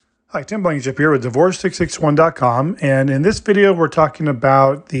Hi, Tim Blankenship here with Divorce661.com, and in this video we're talking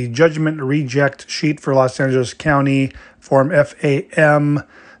about the judgment reject sheet for Los Angeles County Form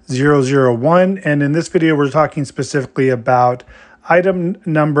FAM-001, and in this video we're talking specifically about item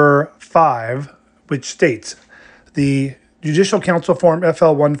number 5, which states the Judicial Council Form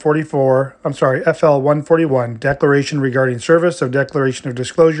FL-141, Declaration Regarding Service of Declaration of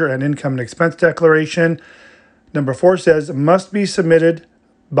Disclosure and Income and Expense Declaration. Number 4 says must be submitted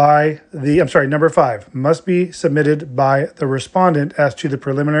by the, number 5, must be submitted by the respondent as to the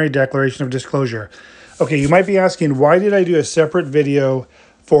preliminary declaration of disclosure. Okay, you might be asking, why did I do a separate video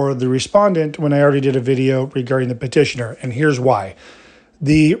for the respondent when I already did a video regarding the petitioner? And here's why.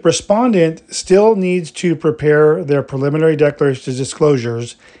 The respondent still needs to prepare their preliminary declaration of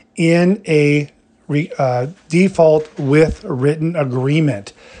disclosures in a default with written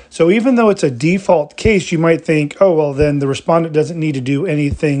agreement. So even though it's a default case, you might think, oh, well, then the respondent doesn't need to do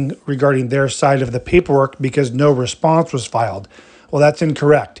anything regarding their side of the paperwork because no response was filed. Well, that's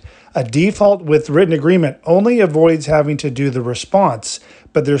incorrect. A default with written agreement only avoids having to do the response,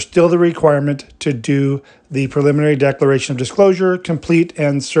 but there's still the requirement to do the preliminary declaration of disclosure, complete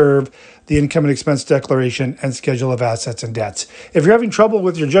and serve the income and expense declaration and schedule of assets and debts. If you're having trouble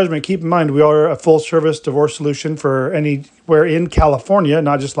with your judgment, keep in mind we are a full-service divorce solution for anywhere in California,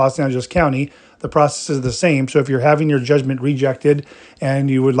 not just Los Angeles County. The process is the same. So if you're having your judgment rejected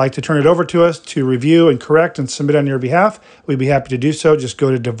and you would like to turn it over to us to review and correct and submit on your behalf, we'd be happy to do so. Just go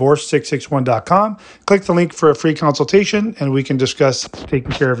to Divorce661.com, click the link for a free consultation, and we can discuss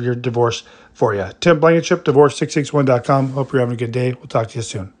taking care of your divorce for you. Tim Blankenship, Divorce661.com. Hope you're having a good day. We'll talk to you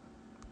soon.